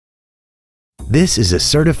This is a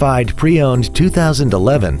certified pre-owned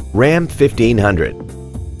 2011 Ram 1500.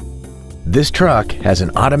 This truck has an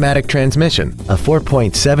automatic transmission, a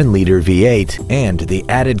 4.7-liter V8, and the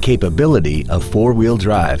added capability of four-wheel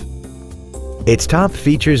drive. Its top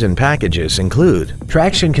features and packages include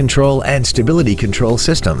traction control and stability control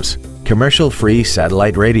systems, commercial-free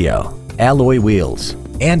satellite radio, alloy wheels,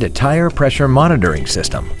 and a tire pressure monitoring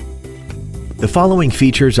system. The following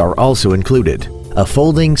features are also included: a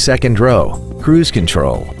folding second row, cruise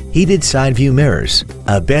control, heated side view mirrors,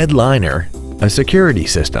 a bed liner, a security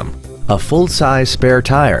system, a full-size spare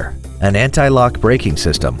tire, an anti-lock braking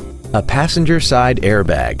system, a passenger side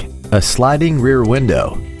airbag, a sliding rear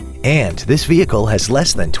window, and this vehicle has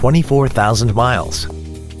less than 24,000 miles.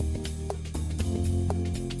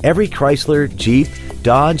 Every Chrysler, Jeep,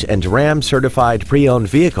 Dodge, and Ram certified pre-owned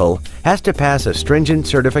vehicle has to pass a stringent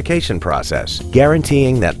certification process,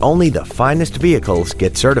 guaranteeing that only the finest vehicles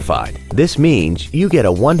get certified. This means you get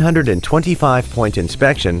a 125-point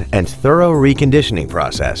inspection and thorough reconditioning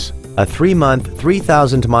process, a 3-month,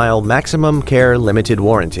 3,000-mile maximum care limited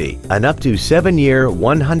warranty, an up to 7-year,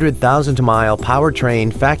 100,000-mile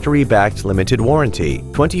powertrain factory-backed limited warranty,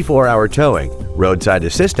 24-hour towing, roadside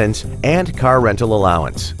assistance, and car rental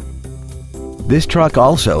allowance. This truck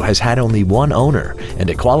also has had only one owner, and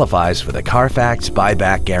it qualifies for the Carfax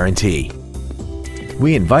buyback guarantee.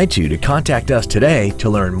 We invite you to contact us today to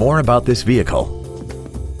learn more about this vehicle.